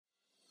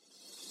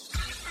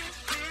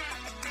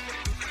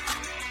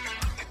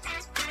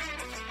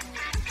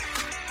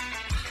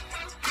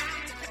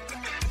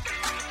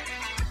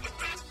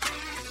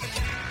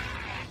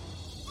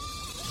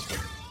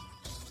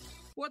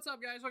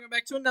guys, welcome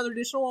back to another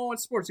edition of 101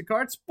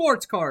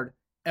 Sports Card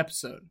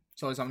episode.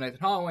 So as I'm Nathan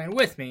Holloway, and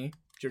with me,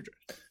 George.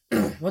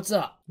 What's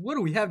up? What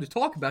do we have to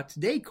talk about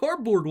today,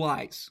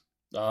 cardboard-wise?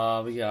 We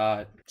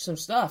got some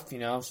stuff,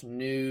 some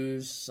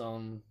news,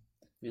 some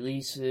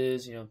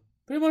releases,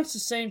 pretty much the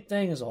same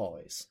thing as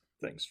always.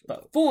 Thanks.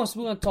 But first,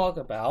 we're going to talk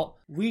about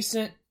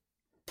recent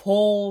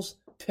polls,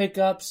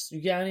 pickups.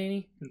 You got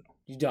any? No.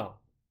 You don't?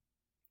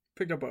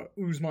 Picked up a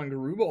Usman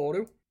Garuba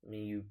auto. I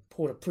mean, you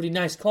pulled a pretty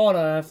nice card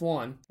out of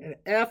F1. An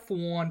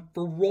F1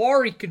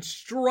 Ferrari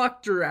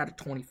constructor out of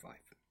 25.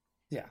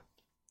 Yeah.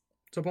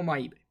 It's up on my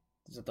eBay.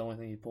 Is that the only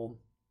thing you pulled?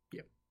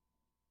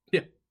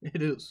 Yeah,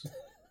 it is.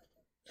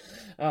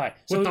 All right.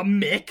 With the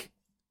Mick.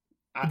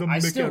 I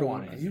still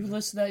want it. Have you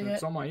listed that yet?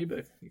 It's on my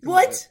eBay.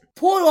 What?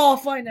 Pull it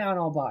off right now and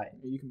I'll buy it.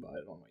 You can buy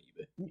it on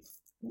my eBay.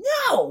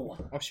 No!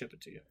 I'll ship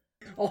it to you.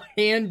 I'll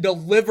hand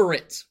deliver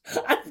it.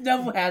 I've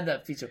never had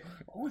that feature.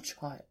 I want to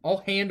try it. I'll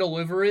hand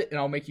deliver it and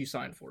I'll make you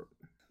sign for it.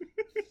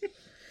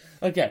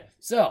 Okay,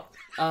 so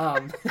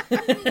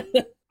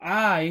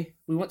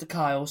we went to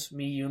Kyle's,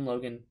 me, you, and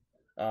Logan.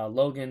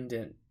 Logan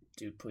didn't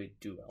do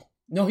well.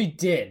 No, he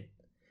did.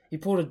 He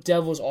pulled a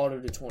Devil's Auto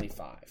to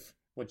 25,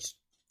 which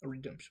A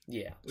redemption.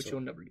 yeah, Which so,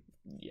 you'll never get.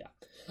 yeah.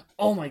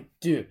 Oh my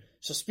dude.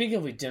 So speaking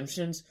of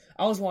redemptions,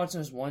 I was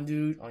watching this one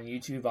dude on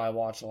YouTube I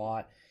watch a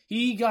lot.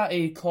 He got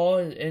a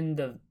card in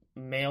the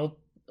mail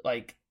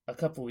like a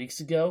couple weeks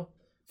ago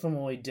from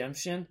a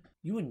redemption.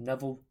 You would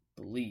never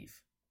believe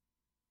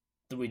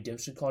the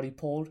redemption card he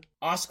pulled.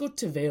 Oscar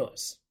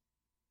Taveras.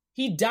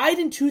 He died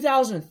in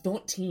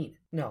 2013.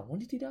 No, when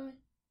did he die?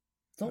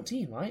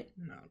 13, right?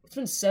 No. It's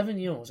been 7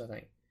 years, I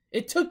think.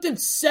 It took them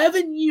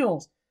 7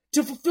 years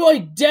to fulfill a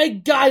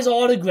dead guy's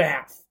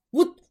autograph.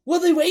 What were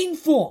they waiting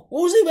for?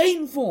 What was he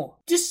waiting for?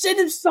 Just send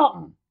him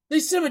something.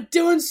 They sent him a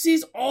Dylan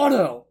Cease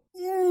auto.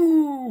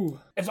 Ooh.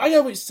 If I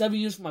gotta wait 7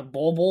 years for my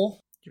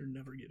Bowl, You're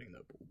never getting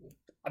that Bowl.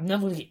 I'm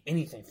never gonna get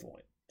anything for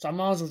it. So I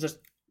might as well just...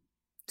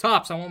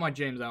 Tops, I want my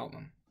James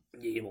Outman.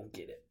 Yeah, you won't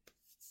get it.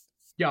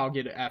 Yeah, I'll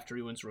get it after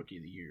he wins Rookie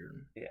of the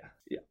Year.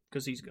 Yeah.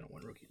 Because he's going to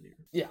win Rookie of the Year.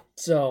 Yeah.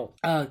 So,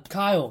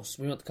 Kyle's.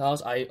 We went to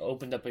Kyle's. I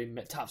opened up a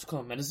Topps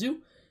Chrome Metazoo.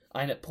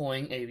 I ended up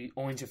pulling a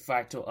orange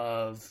refractor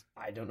of...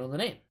 I don't know the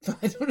name.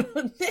 I don't know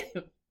the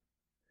name.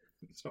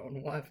 That's not what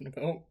I'm laughing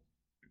about.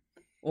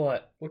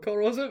 What? What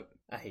color was it?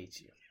 I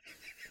hate you.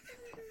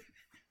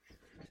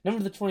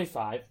 Number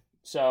 25.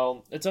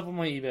 So, it's up on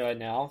my eBay right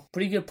now.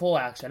 Pretty good pull,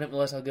 actually. I didn't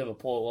realize how good of a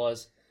pull it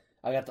was.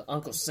 I got the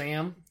Uncle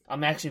Sam.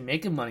 I'm actually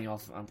making money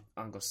off of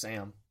Uncle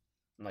Sam.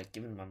 I'm like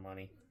giving him my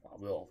money. Well,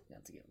 I will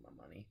have to give him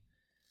my money.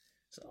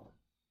 So,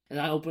 and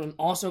I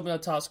also opened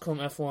up Topps Chrome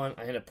F1.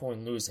 I ended up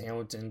pulling Lewis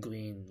Hamilton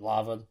Green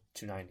Lava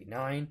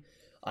 $2.99.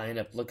 I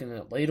ended up looking at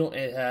it later.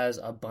 It has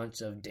a bunch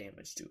of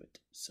damage to it.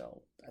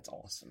 So, that's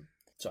awesome.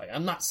 So,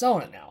 I'm not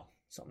selling it now.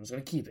 So, I'm just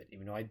going to keep it.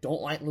 Even though I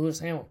don't like Lewis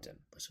Hamilton.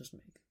 Let's just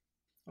make it.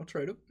 I'll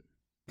trade it.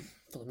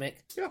 For the Mick?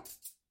 Yeah.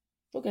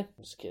 Okay.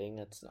 Just kidding.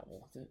 That's not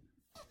worth it.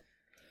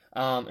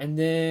 And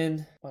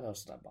then, what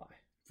else did I buy?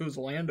 If it was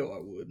Lando, I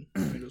would.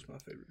 He was my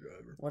favorite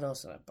driver. What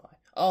else did I buy?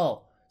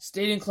 Oh,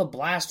 Stadium Club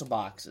Blaster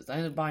boxes. I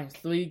ended up buying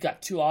 3.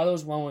 Got 2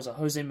 autos. One was a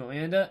Jose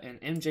Miranda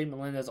and MJ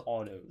Melendez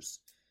autos.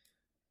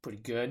 Pretty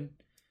good.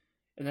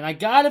 And then I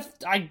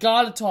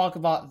gotta talk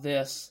about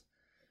this.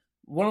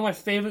 One of my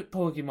favorite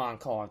Pokemon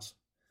cards.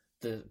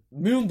 The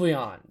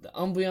Moonbreon. The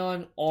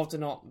Umbreon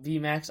Alternate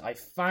VMAX. I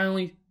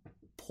finally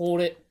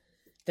pulled it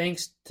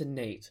thanks to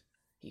Nate.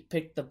 He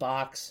picked the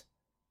box.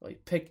 Well, he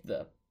picked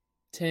the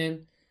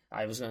tin.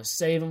 I was going to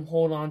save him,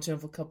 hold on to him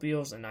for a couple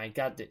years, and I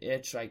got the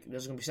itch, like,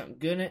 there's going to be something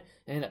good in it.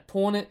 I ended up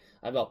pulling it.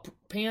 I bought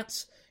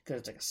pants, because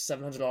it's like a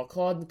 $700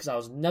 card, because I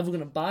was never going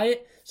to buy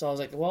it. So I was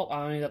like, well,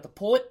 I only got to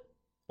pull it,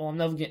 or I'm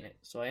never getting it.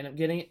 So I ended up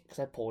getting it, because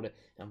I pulled it,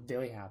 and I'm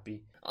very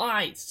happy.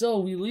 Alright,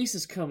 so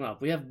releases coming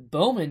up. We have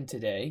Bowman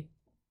today.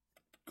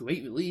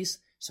 Great release.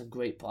 Some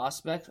great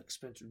prospects, like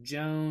Spencer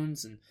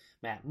Jones, and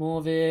Matt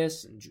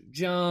Morvis, and Drew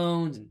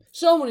Jones, and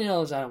so many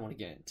others I don't want to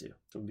get into.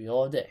 So it'll be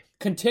all day.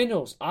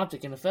 Contenders,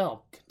 Optic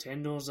NFL.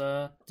 Contenders,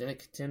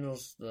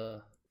 Contenders,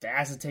 the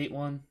acetate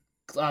one.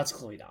 That's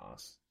Chloe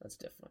Dallas. That's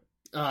different.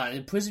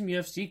 And Prism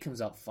UFC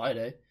comes out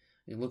Friday.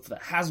 You look for the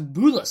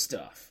Hasbulla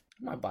stuff.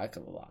 I might buy a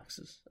couple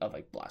boxes of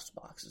like blaster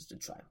boxes to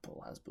try and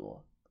pull Hasbulla.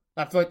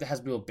 I feel like the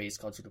Hasbulla base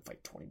cards are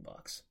like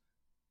 $20.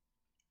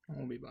 I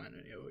won't be buying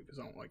any of it because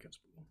I don't like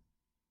Hasbulla.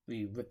 Will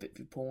you rip it if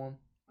you pull them?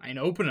 I ain't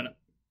opening it.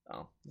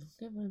 Oh,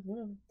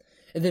 whatever.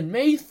 And then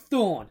May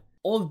Thorne.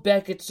 Old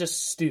Beckett's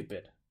just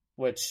stupid,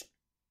 which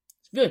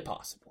is very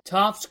possible.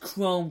 Topps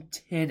Chrome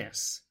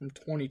Tennis. From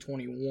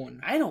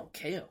 2021. I don't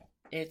care.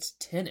 It's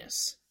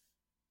tennis.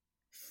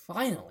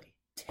 Finally,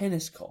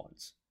 tennis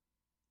cards.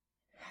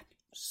 Happy.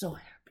 So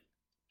happy.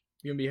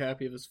 You gonna be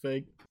happy if it's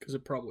fake? Because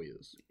it probably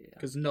is. Yeah.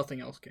 Because nothing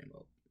else came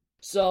up.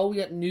 So we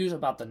got news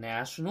about the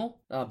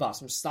National, about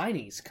some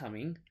signings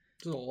coming.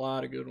 There's a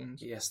lot of good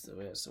ones. Yes,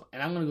 there is. So,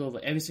 and I'm going to go over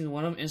every single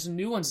one of them. And some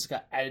new ones that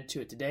got added to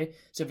it today.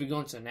 So if you're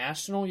going to the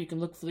National, you can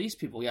look for these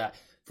people. We got,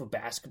 for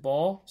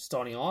basketball,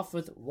 starting off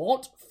with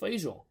Walt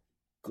Frazier.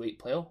 Great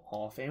player,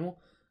 Hall of Famer.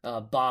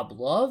 Bob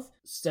Love,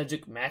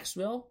 Cedric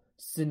Maxwell,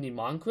 Sidney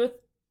Moncrief,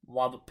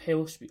 Robert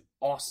Parrish should be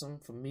awesome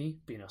for me,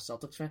 being a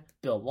Celtics fan.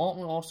 Bill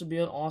Walton will also be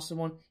an awesome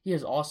one. He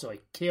is also a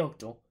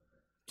character.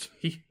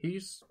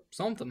 He's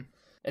something.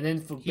 And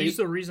then he's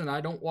the reason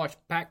I don't watch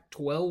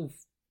Pac-12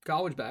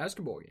 college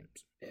basketball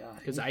games. Yeah,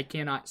 because I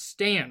cannot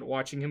stand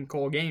watching him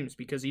call games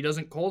because he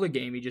doesn't call the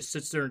game. He just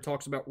sits there and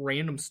talks about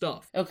random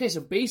stuff. Okay,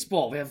 so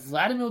baseball. We have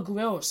Vladimir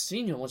Guerrero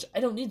Sr., which I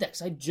don't need that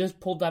because I just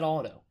pulled that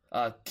auto.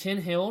 Ken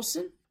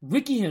Harrison,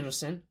 Ricky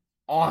Henderson,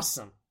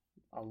 awesome.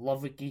 I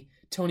love Ricky.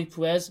 Tony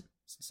Perez,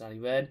 Cincinnati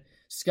Red.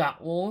 Scott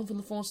Rowland for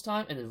the first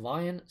time, and then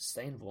Ryan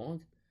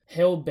Steinberg.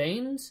 Harold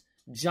Baines,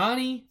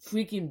 Johnny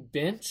freaking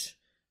Bench.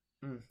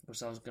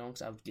 Wish I was going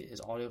because I would get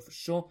his audio for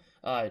sure.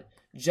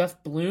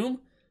 Jeff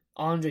Bloom.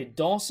 Andre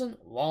Dawson,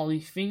 Wally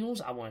Fingers,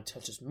 I want to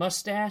touch his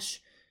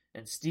mustache,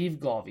 and Steve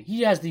Garvey.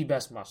 He has the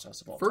best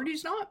mustache of all time.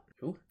 Ferdy's not.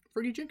 Who?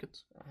 Ferdy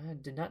Jenkins. I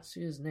did not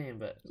see his name,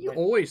 but... He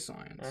always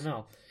signs. I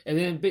know. And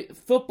then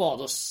football,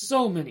 there's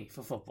so many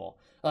for football.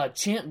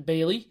 Champ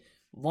Bailey,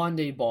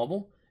 Rondé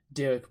Barber,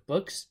 Derek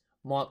Brooks,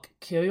 Mark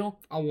Carrier.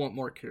 I want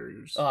more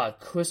carriers.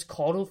 Chris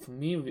Carter, for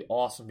me, would be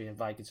awesome being a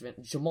Vikings fan.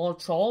 Jamal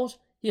Charles,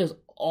 he was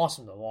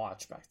awesome to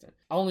watch back then.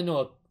 I only know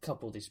a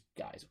couple of these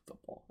guys in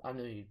football. I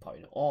know you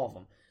probably know all of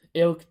them.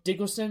 Eric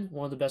Dickerson,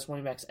 one of the best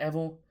running backs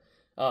ever.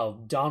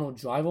 Donald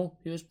Driver,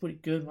 he was pretty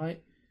good,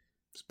 right?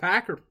 It's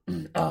Packer.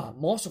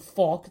 Marshall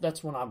Faulk,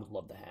 that's one I would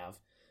love to have.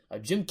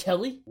 Jim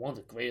Kelly, one of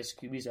the greatest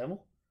QBs ever,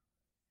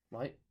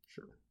 right?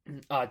 Sure.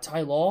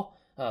 Ty Law,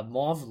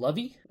 Marv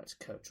Levy, that's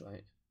coach,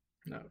 right?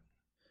 No.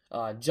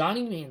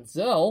 Johnny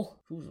Manziel,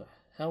 who the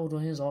hell would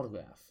want his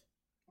autograph?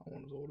 I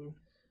want his auto.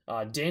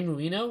 Dan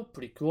Marino,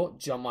 pretty cool.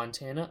 John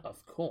Montana,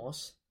 of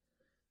course.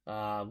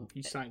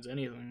 He signs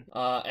anything.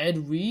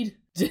 Ed Reed,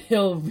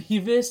 Dale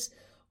Revis,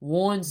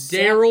 Warren Sapp.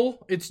 Daryl,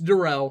 it's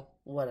Darrell.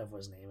 Whatever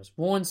his name is.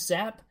 Warren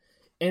Sapp,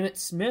 Emmett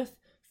Smith,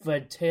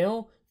 Fred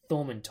Taylor,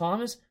 Thurman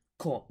Thomas,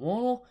 Kurt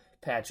Warner,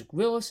 Patrick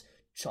Willis,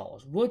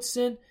 Charles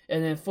Woodson,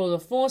 and then for the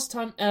first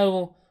time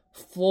ever,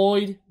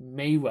 Floyd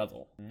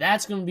Mayweather.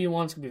 That's going to be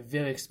one that's going to be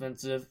very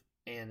expensive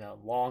and a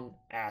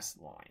long-ass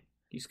line.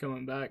 He's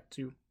coming back,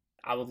 too.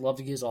 I would love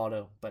to get his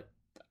auto, but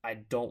I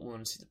don't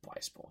want to see the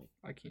price point.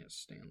 I can't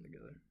stand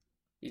together.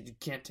 You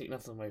can't take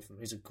nothing away from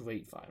him. He's a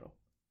great fighter.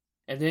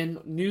 And then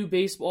new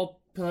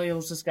baseball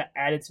players just got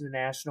added to the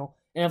National.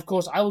 And of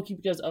course, I will keep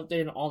you guys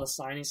updated on all the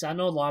signings. So I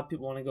know a lot of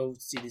people want to go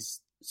see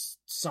these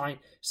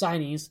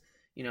signees,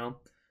 you know.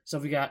 So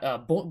we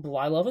got Bolton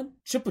Blyleven,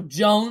 Chipper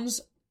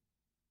Jones,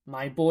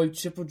 my boy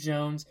Chipper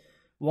Jones,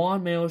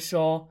 Juan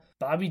Marichal,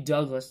 Bobby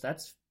Douglas,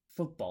 that's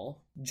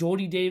football,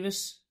 Jody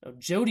Davis,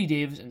 and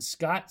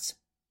Scott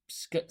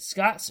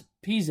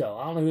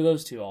Pizzo. I don't know who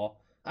those two are.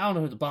 I don't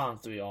know who the bottom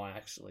three are,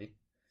 actually.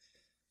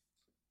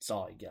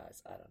 Sorry,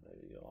 guys. I don't know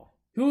who you are.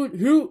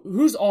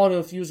 Who's auto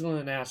if you was going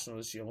to the National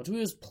this year? Who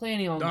was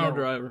planning on Donald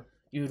going? Driver.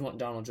 You would want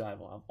Donald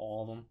Driver of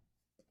all of them.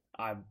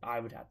 I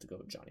would have to go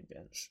with Johnny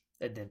Bench.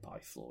 And then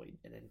probably Floyd.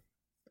 And then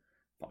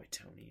probably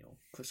Tony or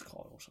Chris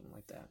Carter or something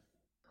like that.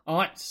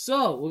 Alright,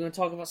 so we're going to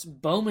talk about some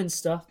Bowman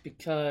stuff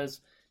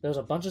because there's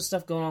a bunch of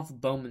stuff going on for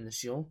Bowman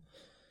this year.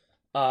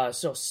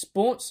 So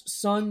Sports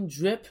Sun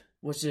Drip,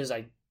 which is,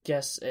 I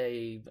guess,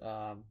 a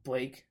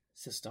brake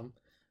system,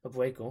 a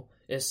breaker,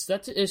 is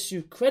set to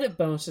issue credit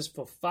bonuses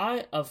for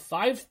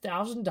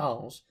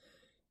 $5,000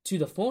 to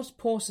the first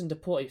person to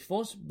pull a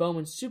first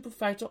Bowman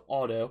Superfactor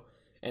Auto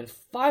and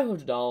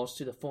 $500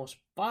 to the first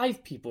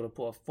 5 people to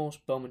pull a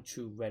first Bowman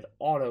True Red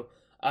Auto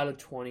out of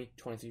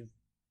 2023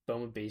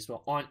 Bowman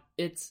Baseball on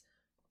its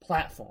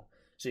platform.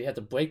 So you have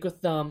to break your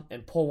thumb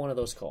and pull one of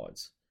those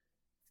cards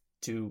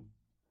to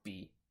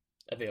be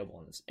available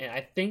on this. And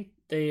I think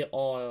they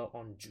are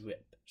on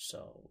drip,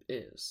 so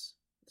it's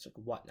like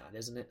whatnot,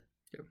 isn't it?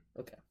 Yep.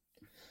 Okay.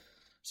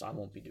 So I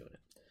won't be doing it.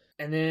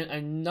 And then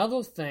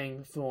another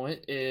thing for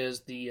it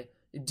is the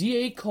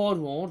DA Card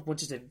World,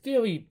 which is a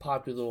very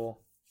popular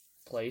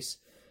place,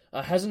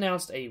 has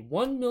announced a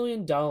 $1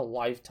 million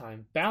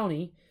lifetime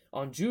bounty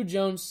on Drew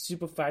Jones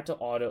Superfactor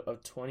Auto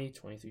of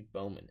 2023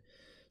 Bowman.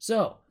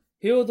 So,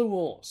 here are the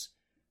rules.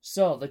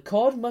 So, the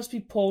card must be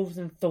pulled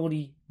within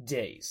 30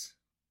 days.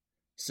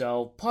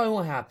 So, probably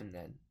won't happen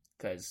then,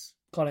 because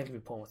card ain't going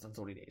to be pulled within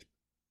 30 days.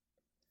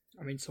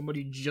 I mean,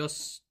 somebody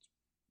just,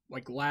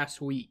 like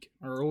last week,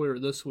 or earlier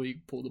this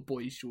week, pulled a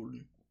Blaze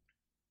Jordan.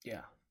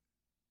 Yeah.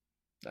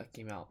 That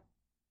came out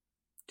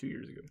 2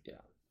 years ago. Yeah.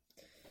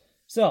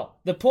 So,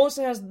 the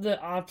person has the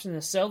option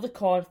to sell the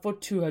card for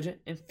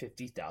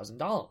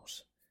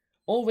 $250,000.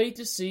 Or wait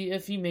to see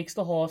if he makes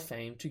the Hall of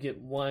Fame to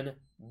get $1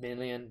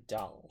 million.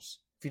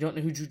 If you don't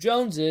know who Drew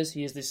Jones is,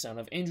 he is the son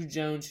of Andrew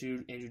Jones,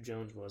 Andrew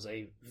Jones was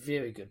a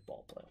very good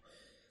ball player.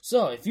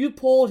 So, if you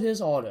pulled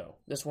his auto,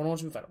 this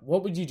 1-1-2-5,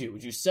 what would you do?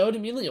 Would you sell it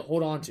immediately or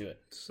hold on to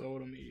it? Sell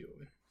it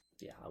immediately.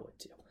 Yeah, I would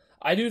too.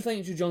 I do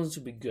think Drew Jones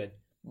would be good,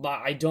 but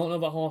I don't know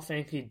about Hall of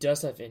Fame. He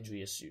does have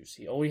injury issues.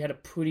 He already had a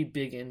pretty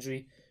big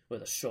injury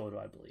with a shoulder,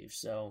 I believe.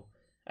 So,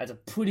 that's a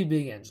pretty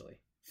big injury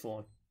for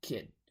a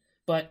kid.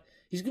 But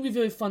he's going to be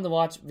very fun to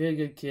watch. Very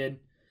good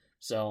kid.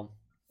 So,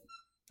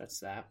 That's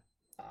that.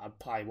 I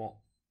probably won't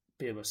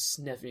be able to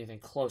sniff anything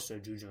close to a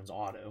Drew Jones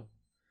auto.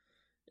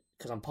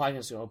 Because I'm probably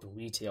going to go open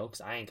retail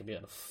because I ain't going to be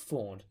able to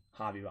afford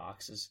hobby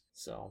boxes.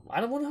 So, I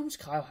don't wonder how much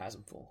Kyle has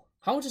them for.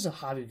 How much is a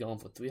hobby going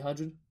for?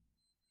 300?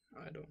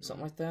 I don't know.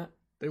 Something like that?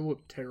 They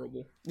look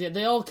terrible. Yeah,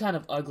 they all kind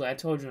of ugly. I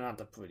told you they're not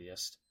the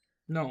prettiest.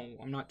 No,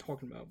 I'm not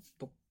talking about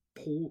the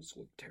pulls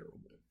look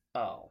terrible.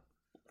 Oh.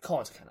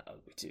 Card's kind of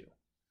ugly, too.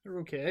 They're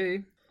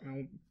okay.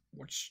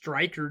 Watch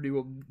Striker do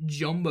a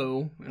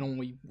jumbo and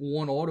only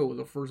one auto with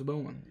the first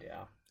Bowman.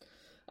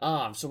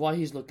 Yeah. So while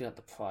he's looking at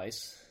the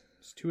price...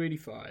 It's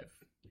 $285.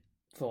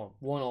 For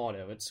one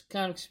auto. It's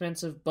kind of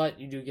expensive, but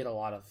you do get a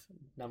lot of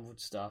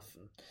numbered stuff.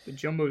 The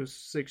jumbo is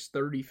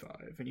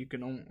 $635, and you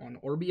can on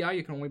RBI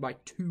you can only buy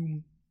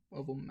 2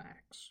 of them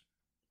max.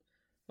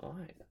 All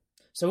right.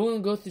 So we're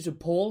gonna go through some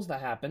polls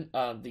that happened.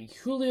 The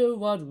Julio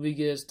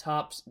Rodriguez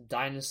Topps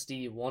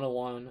Dynasty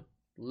 101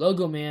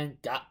 Logo Man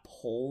got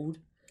polled.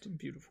 It's a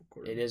beautiful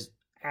card. It is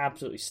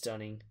absolutely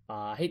stunning.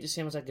 I hate to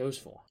see how much that goes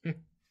for.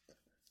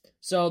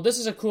 So this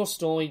is a cool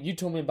story. You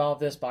told me about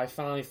this, but I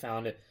finally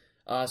found it.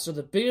 So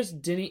the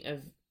biggest Denny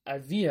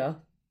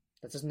Avila,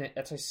 that's how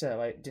I said it,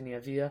 right? Denny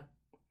Avila?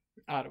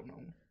 I don't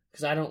know.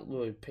 Because I don't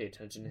really pay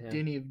attention to him.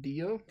 Denny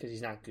Avila? Because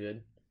he's not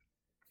good.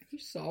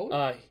 He's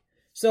solid.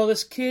 So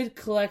this kid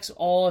collects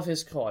all of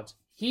his cards.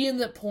 He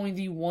ended up pulling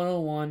the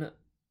 101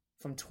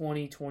 from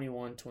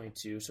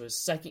 2021-22, so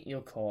his second year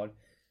card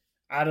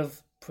out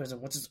of prison,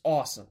 which is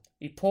awesome.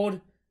 He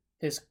pulled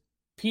his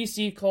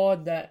PC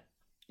card that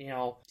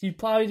he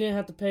probably didn't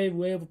have to pay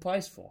way over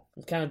price for.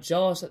 I'm kind of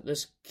jealous that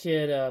this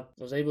kid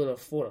was able to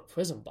afford a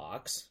prison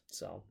box.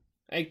 So,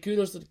 hey,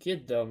 kudos to the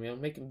kid, though,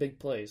 making big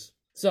plays.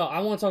 So,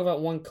 I want to talk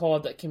about one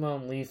card that came out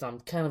on Leaf. I'm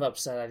kind of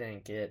upset I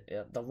didn't get.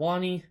 The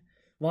Ronnie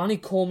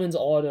Coleman's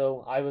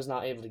auto, I was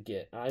not able to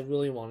get. I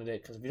really wanted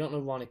it, because if you don't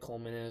know who Ronnie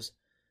Coleman is,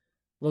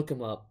 look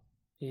him up.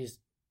 He's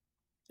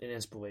an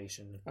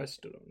inspiration. I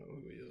still don't know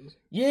who he is.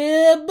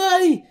 Yeah,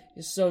 buddy!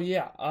 So,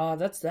 yeah,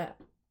 that's that.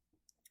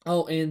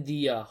 Oh, and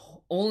the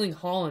Erling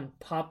Haaland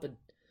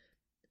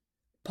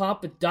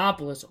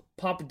Papadopoulos,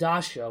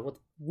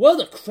 what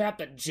the crap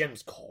that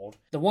gem's called.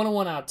 The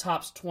 101 out of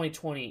Topps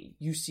 2020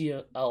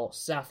 UCL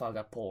Sapphire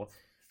got pulled.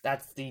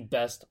 That's the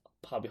best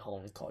Bobby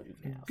Haaland card you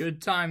can have.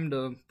 Good time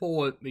to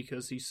pull it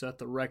because he set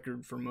the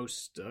record for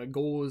most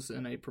goals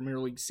in a Premier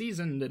League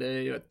season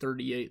today at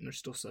 38, and there's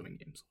still 7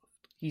 games left.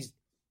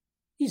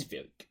 He's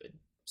very good.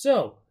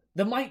 So,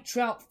 the Mike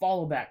Trout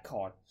follow back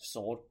card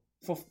sold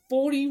for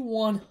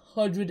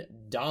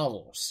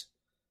 $4,100.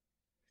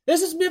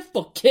 This is meant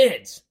for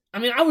kids. I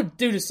mean, I would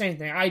do the same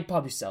thing. I'd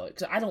probably sell it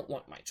because I don't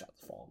want Mike Trout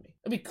to follow me.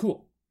 It'd be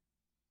cool.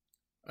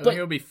 I think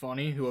it would be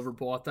funny. Whoever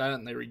bought that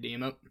and they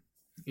redeem it,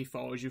 he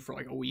follows you for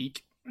like a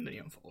week and then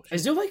he unfollows you.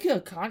 Is there like a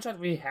contract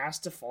where he has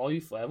to follow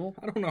you forever?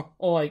 I don't know.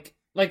 Or like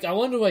I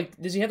wonder,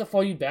 does he have to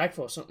follow you back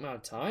for a certain amount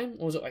of time,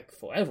 or is it like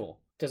forever?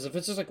 Because if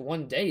it's just like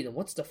one day, then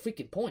what's the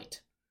freaking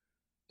point?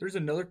 There's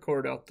another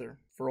card out there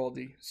for all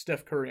the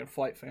Steph Curry and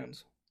Flight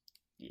fans.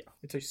 Yeah.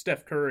 It's a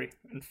Steph Curry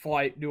and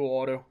Flight dual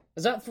auto.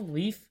 Is that from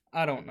Leaf?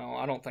 I don't know.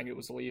 I don't think it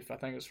was Leaf. I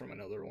think it was from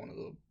another one of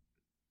the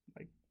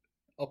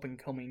up and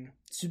coming.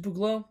 Super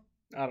Glow?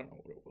 I don't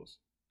know what it was.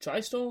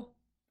 TriStar?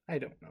 I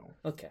don't know.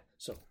 Okay,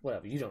 so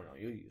whatever. You don't know.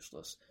 You're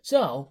useless.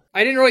 So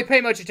I didn't really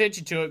pay much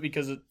attention to it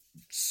because it's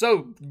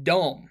so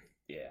dumb.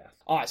 Yeah.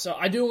 Alright, so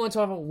I do want to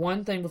talk about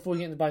one thing before we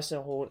get into buy,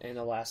 sell, hold, and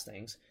the last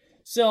things.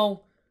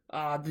 So,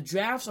 the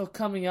drafts are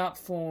coming up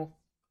for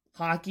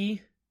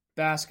hockey,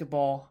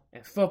 basketball,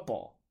 and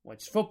football,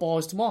 which football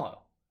is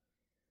tomorrow.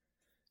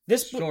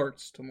 This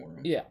starts tomorrow.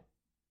 Yeah.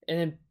 And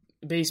then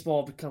baseball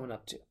will be coming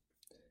up too.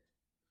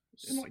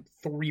 In like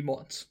 3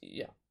 months.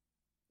 Yeah.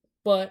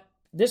 But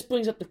this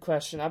brings up the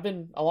question.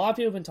 A lot of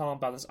people have been talking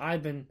about this.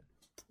 I've been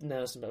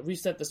noticing, but we've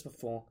said this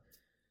before.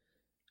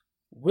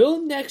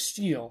 Will next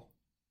year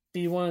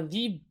be one of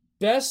the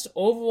best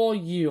overall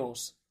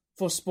years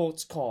for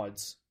sports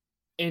cards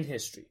in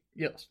history?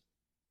 Yes.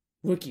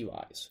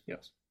 Rookie-wise.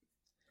 Yes.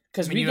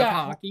 Because you got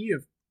hockey, you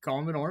have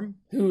Colin Arm,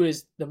 who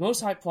is the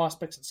most hyped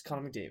prospect since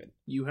Connor McDavid.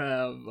 You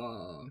have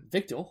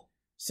Victor,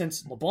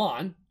 since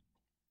LeBron.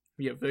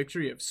 You have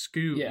Victor, you have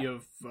Scoot, Yeah. you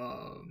have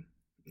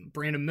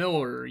Brandon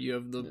Miller, you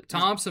have the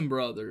Thompson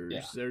brothers,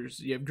 Yeah.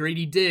 You have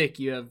Grady Dick,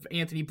 you have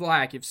Anthony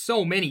Black, you have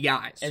so many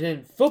guys. And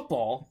then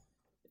football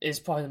is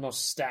probably the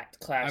most stacked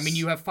class. I mean,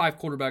 you have 5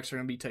 quarterbacks that are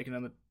going to be taken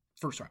in the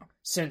first round.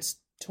 Since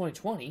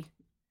 2020.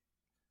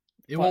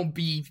 It won't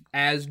be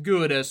as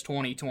good as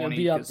 2020. It'll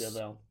be up there,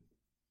 though.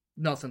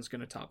 Nothing's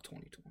going to top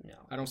 2020. No.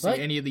 I don't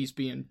see any of these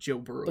being Joe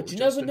Burrow But or you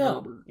Justin never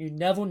know. Herbert. You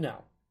never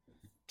know.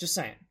 Just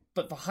saying.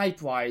 But for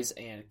hype-wise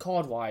and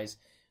card-wise,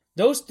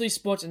 those 3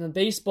 sports, and then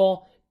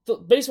baseball,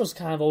 baseball's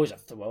kind of always a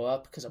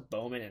throw-up because of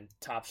Bowman and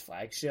Topps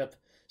flagship.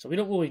 So we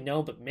don't really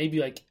know, but maybe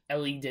like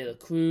Ellie De La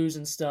Cruz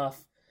and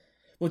stuff.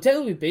 Well,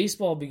 technically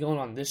baseball will be going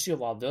on this year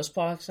while those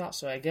products out,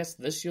 so I guess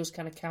this year's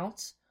kind of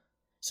counts.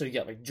 So you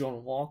got like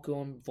Jordan Walker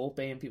and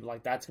Volpe and people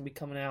like that's going to be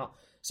coming out.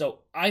 So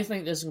I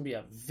think this is going to be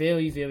a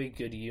very, very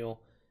good year.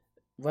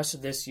 Rest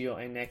of this year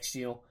and next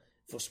year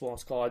for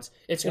sports cards.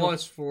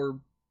 Plus, for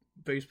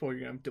Baseball,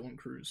 you're going to have Dylan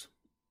Cruz.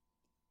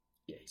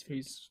 Yeah,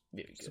 he's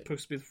very good.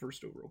 Supposed to be the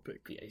first overall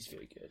pick. Yeah, he's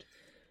very good.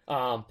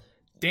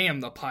 Damn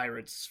the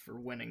Pirates for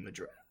winning the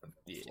draft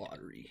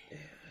lottery.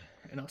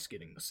 And us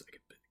getting the second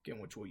pick,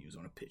 and which we'll use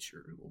on a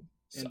pitcher who will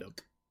end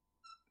up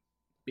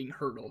being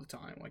hurt all the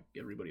time like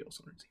everybody else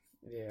on our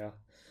team. Yeah.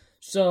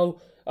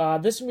 So,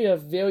 this will be a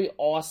very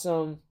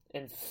awesome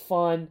and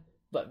fun,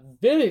 but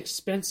very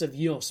expensive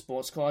year of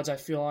sports cards, I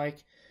feel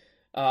like.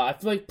 I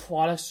feel like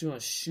products are going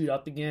to shoot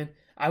up again.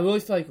 I really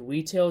feel like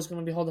retail is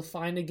going to be hard to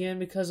find again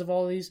because of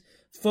all these.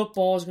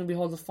 Football is going to be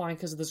hard to find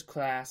because of this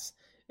class.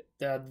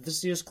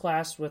 This year's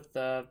class with...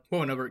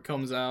 whenever it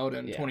comes out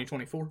in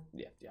 2024.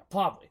 Yeah,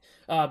 probably.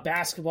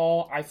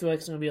 Basketball, I feel like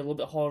it's going to be a little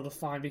bit harder to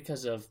find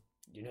because of,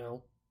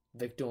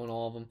 Victor and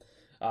all of them.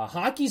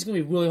 Hockey's going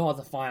to be really hard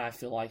to find, I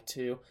feel like,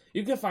 too.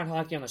 You can find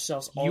hockey on the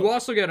shelves. You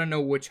also got to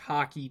know which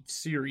hockey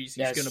series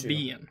he's going to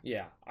be in.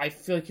 Yeah, I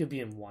feel like he'll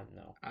be in one,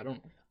 though. I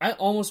don't know.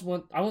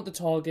 I went to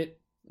Target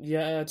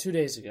 2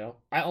 days ago.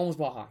 I almost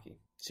bought Hockey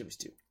Series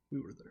 2.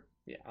 We were there.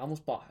 Yeah, I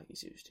almost bought Hockey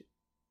Series 2.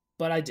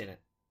 But I didn't.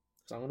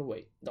 So I'm going to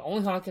wait. The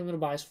only hockey I'm going to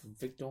buy is for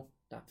Victor.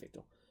 Not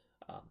Victor.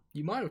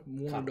 You might have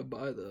wanted to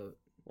buy the...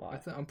 Why?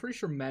 I'm pretty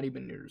sure Matty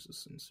Beniers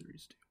is in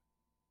Series 2.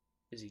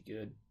 Is he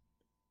good?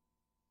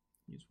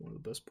 He's one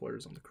of the best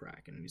players on the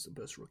Kraken, and he's the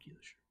best rookie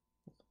this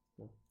year.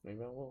 Well,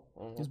 maybe I will.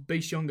 I don't know. His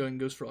base Young Gun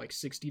goes for like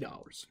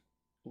 $60.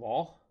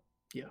 Law?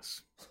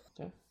 Yes.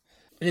 Okay.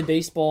 And then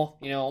baseball,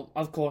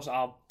 of course,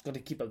 I'm going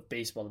to keep up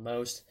baseball the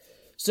most.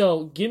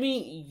 So, give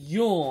me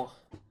your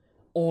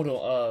order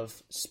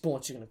of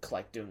sports you're going to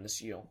collect during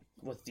this year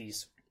with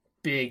these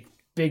big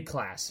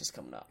classes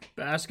coming up.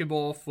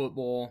 Basketball,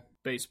 football,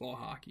 baseball,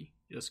 hockey.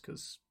 Just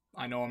because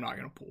I know I'm not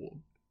going to pull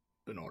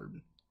Bernard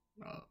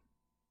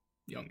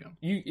Young Gun.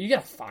 You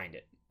got to find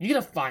it. You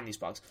got to find these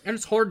bucks. And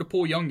it's hard to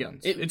pull Young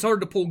Guns. It's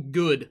hard to pull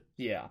good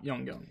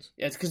Young Guns.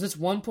 Yeah, it's because it's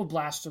 1 per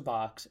blaster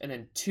box and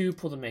then 2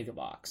 per the mega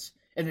box.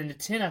 And then the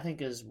 10, I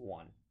think, is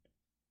 1.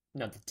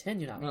 No, the 10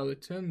 you're not. No, the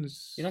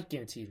 10's... You're not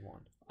guaranteed 1.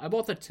 I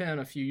bought the 10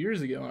 a few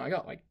years ago, and I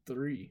got like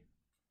 3.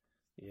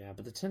 Yeah,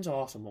 but the 10s are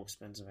also more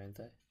expensive, ain't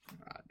they?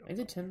 I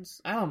the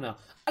 10s? I don't know.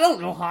 I don't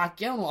know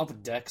hockey. I don't know upper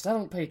decks. I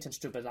don't pay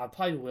attention to it, but I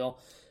probably will.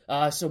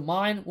 So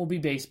mine will be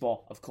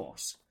baseball, of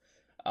course.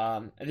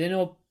 And then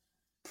it'll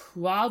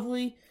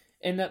probably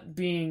end up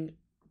being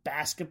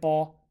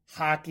basketball,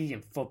 hockey,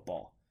 and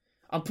football.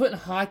 I'm putting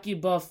hockey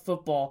above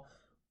football.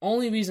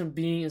 Only reason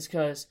being is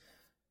because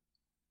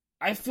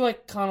I feel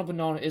like Connor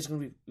Bernard is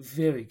going to be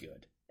very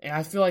good. And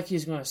I feel like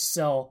he's going to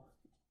sell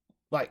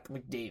like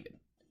McDavid.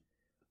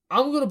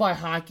 I'm going to buy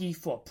hockey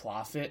for a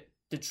profit,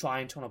 to try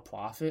and turn a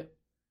profit,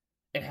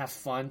 and have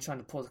fun trying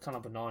to pull the Connor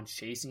Bernard,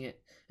 chasing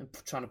it, and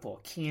trying to pull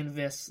a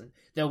canvas. And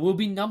there will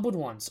be numbered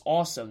ones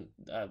also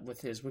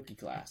with his rookie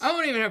class. I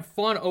won't even have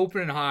fun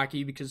opening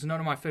hockey because none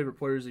of my favorite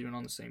players are even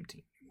on the same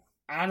team.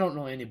 I don't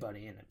know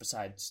anybody in it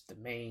besides the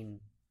main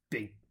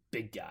big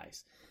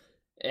guys.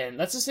 And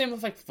that's the same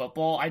with like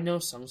football. I know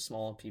some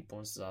smaller people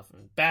and stuff.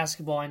 And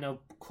basketball, I know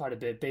quite a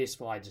bit.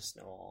 Baseball, I just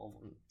know all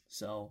of them.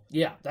 So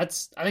yeah, I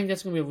think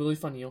that's gonna be a really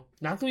fun year.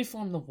 Not gonna be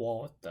fun in the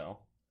wallet though.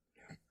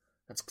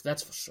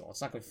 That's for sure.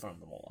 It's not gonna be fun in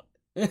the wallet.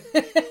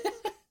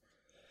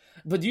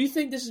 But do you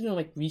think this is gonna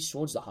like reach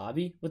towards the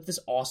hobby with this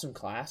awesome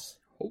class?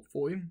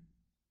 Hopefully.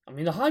 I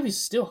mean, the hobby's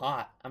still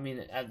hot. I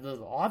mean, a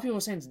lot of people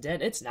are saying it's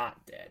dead. It's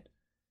not dead.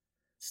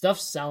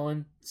 Stuff's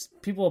selling.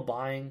 People are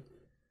buying.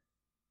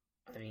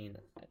 I mean,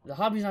 the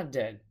hobby's not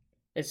dead.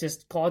 It's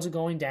just cards are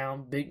going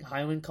down. Big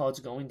high-end cards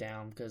are going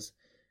down because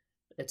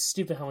it's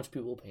stupid how much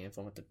people are paying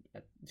for them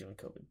during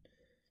COVID.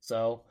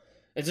 So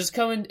it's just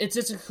coming. It's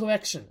just a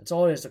correction. It's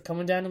all it is. They're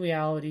coming down to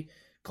reality.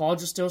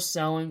 Cards are still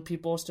selling.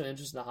 People are still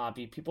interested in the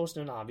hobby. People are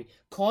still in the hobby.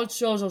 Card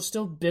shows are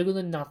still bigger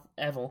than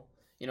ever.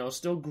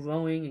 Still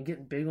growing and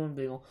getting bigger and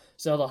bigger.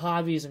 So the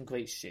hobby is in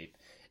great shape.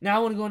 Now I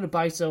want to go into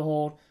buy, sell,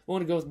 hold. I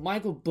want to go with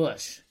Michael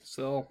Bush.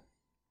 Sell.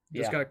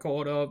 Just got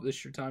called up. This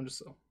is your time to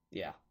sell.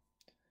 Yeah.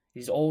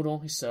 He's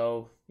older,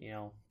 so,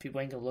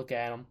 people ain't going to look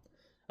at him.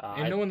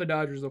 And knowing the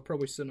Dodgers, they'll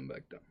probably send him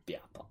back down. Yeah,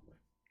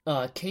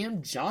 probably.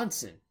 Cam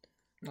Johnson.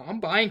 I'm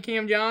buying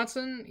Cam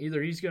Johnson.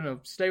 Either he's going to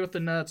stay with the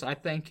Nets. I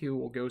think he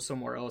will go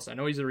somewhere else. I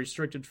know he's a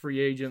restricted free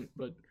agent,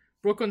 but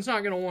Brooklyn's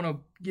not going to want to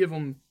give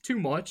him too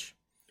much.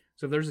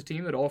 So if there's a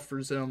team that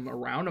offers him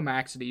around a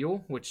max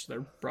deal, which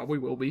there probably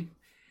will be,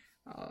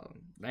 they're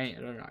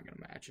not going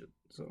to match it.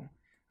 So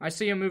I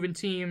see him moving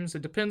teams.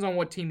 It depends on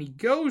what team he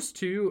goes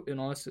to,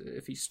 unless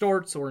if he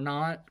starts or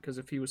not. Because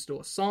if he was still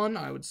a Sun,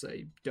 I would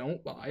say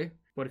don't buy.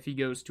 But if he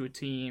goes to a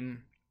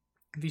team,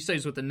 if he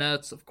stays with the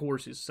Nets, of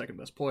course he's the second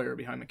best player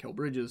behind Mikal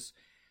Bridges.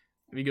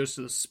 If he goes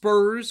to the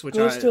Spurs, which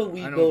goes to a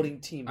rebuilding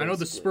team. I know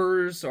the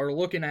Spurs are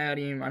looking at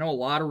him. I know a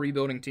lot of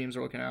rebuilding teams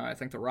are looking at him. I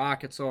think the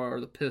Rockets are,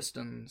 the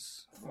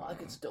Pistons.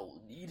 Rockets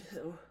don't need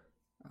him.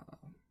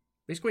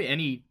 Basically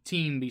any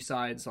team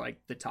besides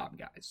like the top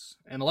guys,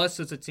 unless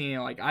it's a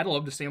team like I'd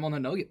love to see him on the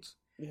Nuggets.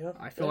 Yeah,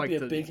 I feel like be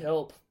a big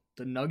help.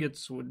 The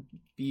Nuggets would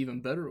be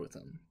even better with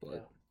him, but yeah.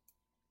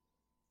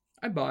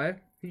 I'd buy it.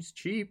 He's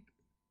cheap.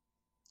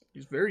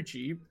 He's very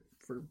cheap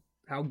for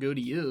how good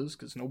he is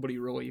because nobody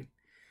really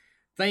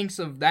thinks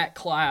of that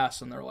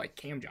class, and they're like,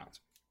 Cam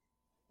Johnson.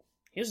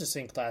 He was the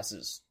same class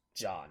as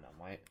John,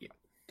 right? Yeah.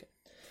 Okay.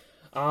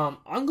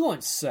 I'm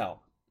going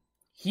sell.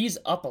 He's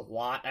up a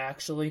lot,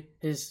 actually.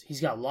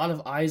 He's got a lot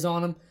of eyes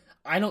on him.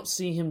 I don't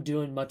see him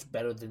doing much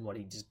better than what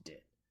he just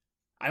did.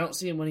 I don't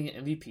see him winning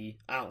an MVP.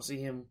 I don't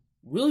see him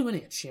really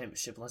winning a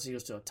championship unless he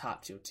goes to a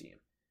top-tier team.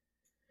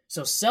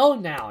 So sell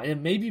now, and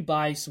then maybe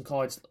buy some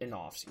cards in the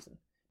offseason.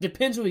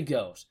 Depends where he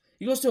goes.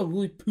 He goes to a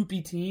really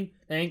poopy team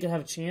that ain't going to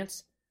have a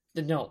chance,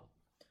 then no.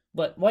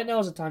 But right now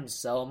is the time to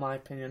sell, in my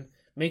opinion.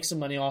 Make some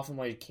money off him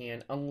while you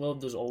can.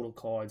 Unload those older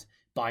cards.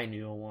 Buy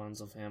newer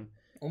ones of him.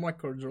 All my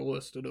cards are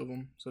listed of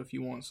them, so if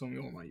you want some,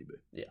 you want my eBay.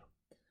 Yeah.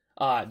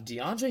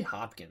 DeAndre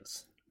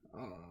Hopkins.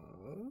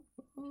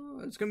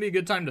 It's going to be a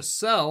good time to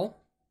sell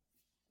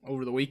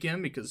over the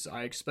weekend because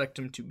I expect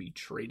him to be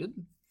traded.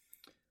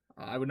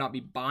 I would not be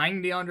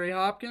buying DeAndre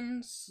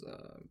Hopkins.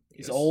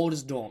 He's old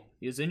as don't.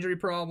 He has injury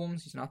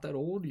problems. He's not that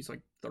old. He's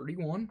like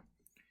 31.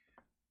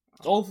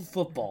 It's old for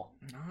football.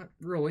 Not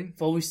really.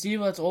 For a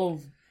receiver, that's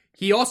old.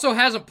 He also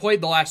hasn't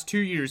played the last 2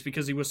 years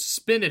because he was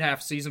suspended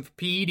half a season for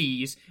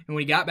PEDs, and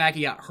when he got back,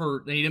 he got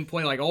hurt. Then he didn't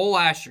play like all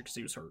last year because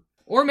he was hurt.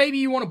 Or maybe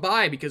you want to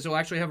buy because he'll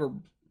actually have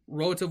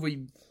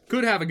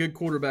could have a good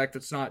quarterback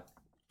that's not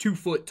 2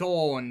 foot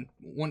tall and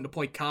wanting to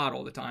play COD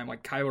all the time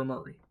like Kyler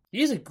Murray.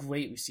 He is a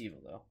great receiver,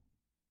 though.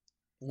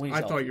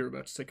 I thought you were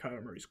about to say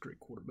Kyler Murray's a great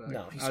quarterback.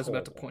 No, I was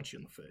about to punch you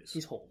in the face.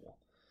 He's horrible.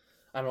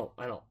 I don't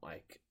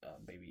like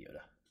Baby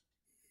Yoda.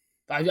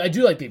 I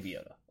do like Baby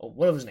Yoda. Oh,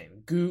 whatever his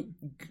name.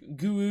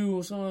 Guru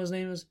or something his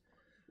name is.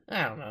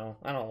 I don't know.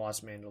 I don't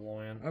watch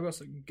Mandalorian. I was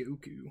about to say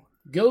Goku.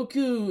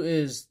 Goku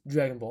is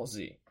Dragon Ball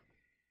Z.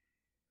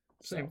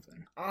 Same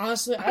thing.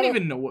 Honestly, I don't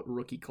even know what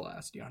rookie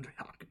class DeAndre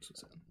Hopkins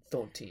was in.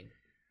 13.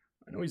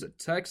 I know he's a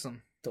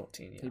Texan.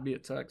 13, yeah. He'd be a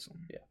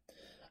Texan. Yeah.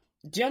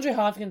 DeAndre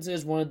Hopkins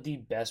is one of the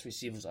best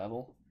receivers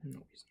ever.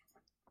 No, he's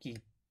not. He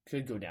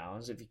could go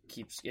down if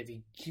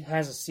he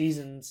has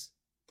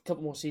a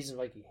couple more seasons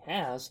like he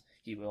has,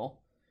 he will.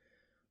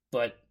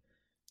 But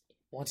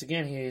once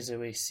again, he is a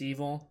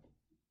receiver.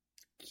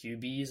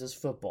 QBs is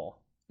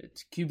football.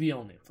 It's QB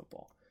only in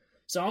football.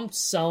 So I'm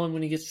selling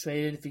when he gets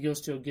traded. If he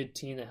goes to a good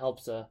team that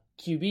helps a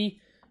QB,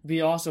 it'd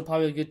be also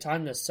probably a good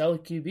time to sell a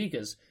QB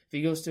because if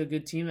he goes to a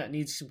good team that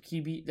needs some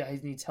QB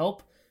that needs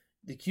help,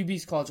 the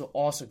QB's cards will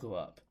also go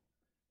up.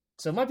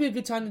 So it might be a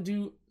good time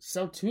to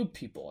sell 2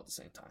 people at the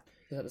same time.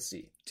 You have to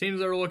see. Teams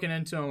that are looking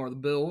into him are the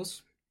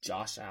Bills,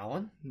 Josh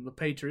Allen, the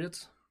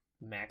Patriots,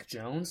 Mac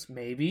Jones,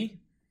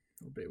 maybe.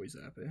 Or Bailey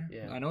Zappi.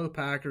 Yeah. I know the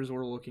Packers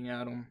were looking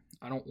at him.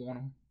 I don't want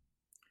him.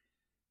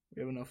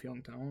 We have enough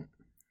young talent.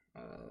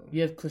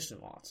 You have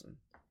Christian Watson.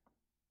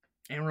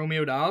 And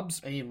Romeo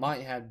Dobbs. And you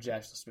might have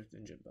Jackson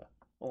Smith-Njigba.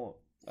 Or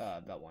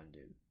that one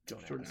dude.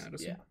 Jordan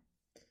Addison. Yeah.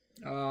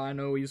 I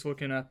know he's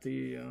looking at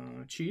the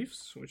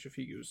Chiefs, which if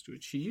he goes to a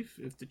Chief,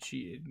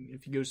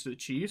 if he goes to the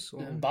Chiefs,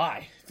 well,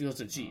 bye. If he goes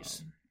to the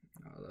Chiefs.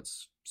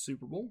 That's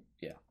Super Bowl.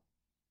 Yeah.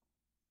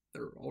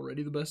 They're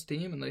already the best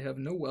team, and they have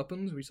no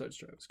weapons besides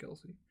Travis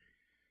Kelce.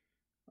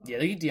 Yeah,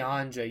 they get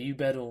DeAndre. You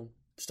better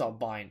start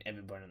buying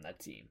everybody on that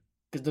team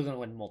because they're going to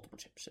win multiple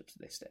championships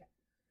if they stay.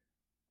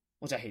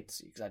 Which I hate to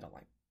see because I don't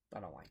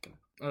like him.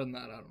 Other than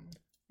that, I don't know.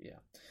 Yeah.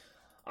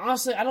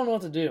 Honestly, I don't know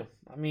what to do.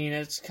 I mean,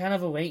 it's kind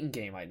of a waiting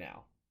game right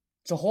now.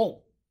 It's a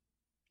hole.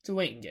 It's a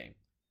waiting game.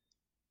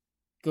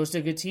 Goes to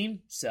a good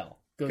team, sell.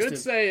 Could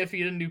say if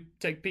he didn't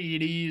take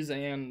PEDs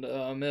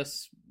and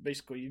miss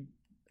basically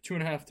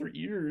 2.5, 3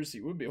 years, he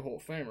would be a Hall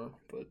of Famer.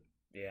 But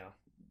yeah,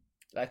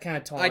 that kind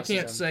of I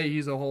can't say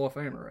he's a Hall of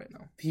Famer right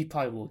now. He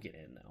probably will get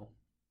in though.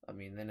 I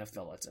mean, the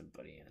NFL lets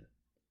everybody in.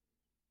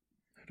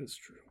 That is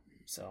true.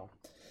 So,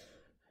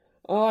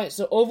 all right.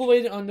 So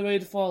overrated,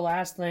 underrated for our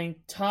last thing.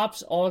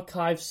 Topps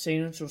Archive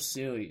Signature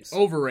Series.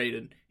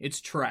 Overrated. It's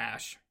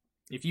trash.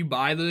 If you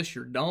buy this,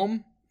 you're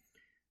dumb.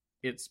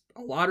 It's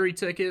a lottery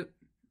ticket,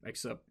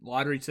 except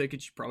lottery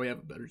tickets you probably have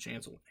a better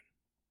chance of winning.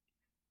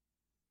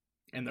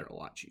 And they're a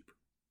lot cheaper.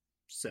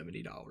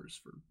 $70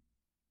 for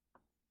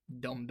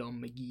Dum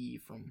Dum McGee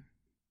from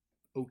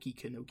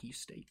Okefenokee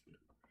State.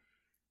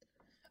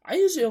 I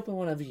usually open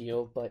one every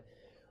year, but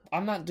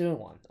I'm not doing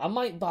one. I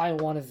might buy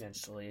one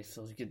eventually if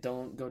it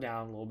don't go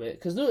down a little bit,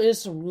 because there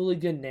is some really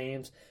good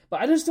names,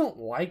 but I just don't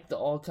like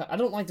I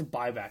don't like the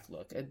buyback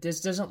look. It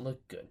just doesn't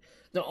look good.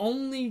 The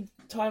only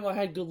time I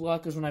had good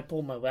luck was when I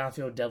pulled my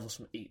Raphael Devils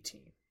from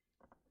 18.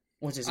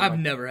 I've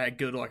never had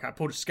good luck. I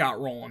pulled a Scott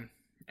Rowland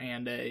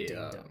and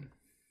a...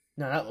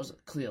 No, that was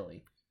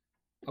clearly.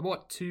 I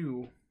bought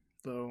 2,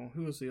 though.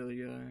 Who was the other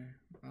guy?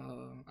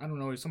 I don't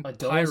know. It was some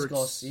Pirates.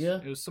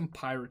 Garcia? It was some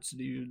Pirates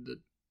dude that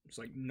was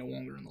like no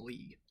longer in the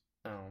league.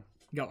 Oh.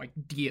 He got like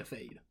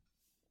DFA'd.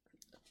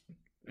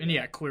 And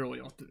yeah,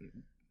 clearly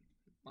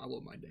I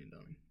love my Dane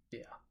Dunning.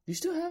 Yeah. You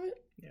still have it?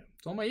 Yeah.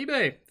 It's on my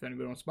eBay if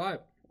anybody wants to buy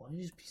it. Why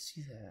did you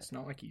PC that? It's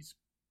not like he's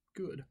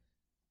good.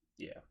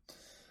 Yeah.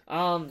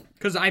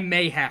 Because I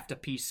may have to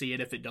PC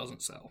it if it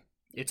doesn't sell.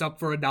 It's up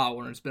for $1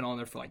 and it's been on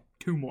there for like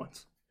 2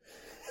 months.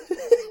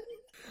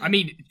 I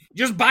mean,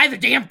 just buy the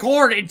damn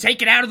cord and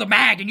take it out of the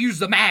mag and use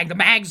the mag. The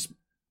mag's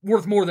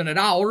worth more than $1.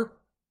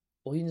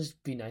 Well, you can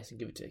just be nice and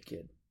give it to a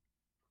kid.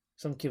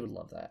 Some kid would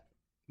love that.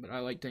 But I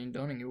like Dane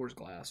Dunning. He wears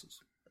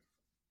glasses.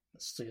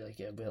 So you like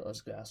everybody that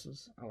wears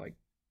glasses? I like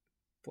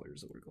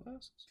players that wear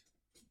glasses.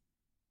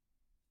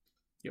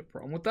 You have a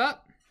problem with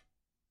that?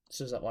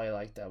 So is that why you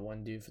like that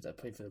one dude that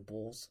played for the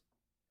Bulls?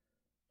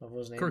 What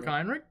was his name? Kirk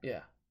Heinrich?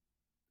 Yeah.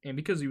 And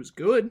because he was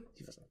good.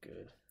 He wasn't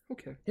good.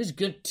 Okay. He was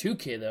good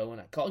 2K, though, when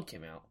that card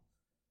came out.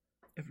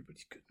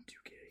 Everybody's good in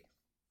 2K.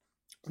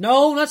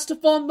 No, not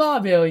Stephon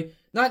Marbury.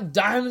 Not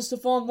Diamond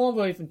Stephon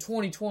Marbury from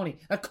 2020.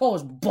 That card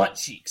was butt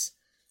cheeks.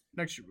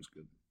 Next year was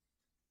good.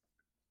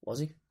 Was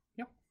he?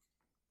 Yeah.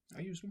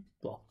 I used him.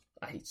 Well,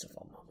 I hate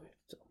Stephon Marbury.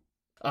 So.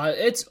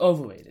 It's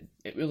overrated.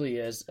 It really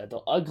is. They're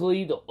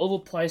ugly. They're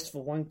overpriced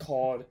for one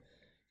card.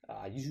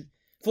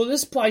 For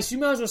this price, you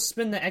might as well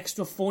spend the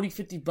extra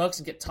 $40-$50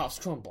 and get Topps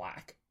Chrome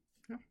Black.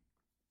 Yeah.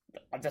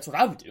 That's what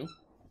I would do.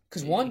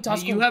 Because one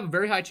Topps You have a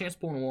very high chance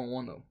of pulling a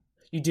 1-1, though.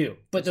 You do.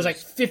 But there's like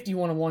 50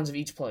 1-on-1s of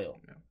each player.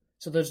 Yeah.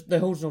 So there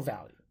holds no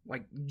value.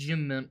 Like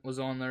Jim Mint was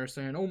on there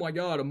saying, "Oh my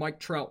God, a Mike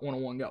Trout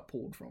 1-on-1 got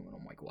pulled from it."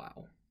 I'm like,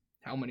 wow,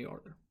 how many are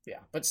there? Yeah,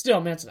 but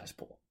still, man, it's a nice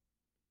pull.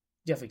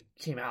 Definitely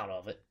came out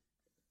of it.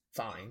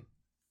 Fine.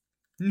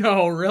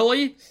 No,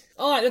 really?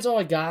 All right, that's all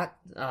I got.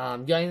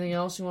 Got anything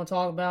else you want to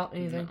talk about?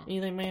 Anything? No.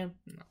 Anything, man?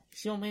 No.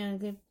 Sure, man.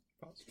 Good.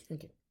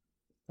 Thank you.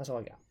 That's all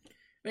I got.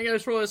 Thank you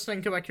guys for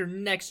listening. Come back here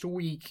next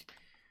week.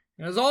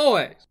 And as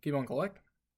always, keep on collecting.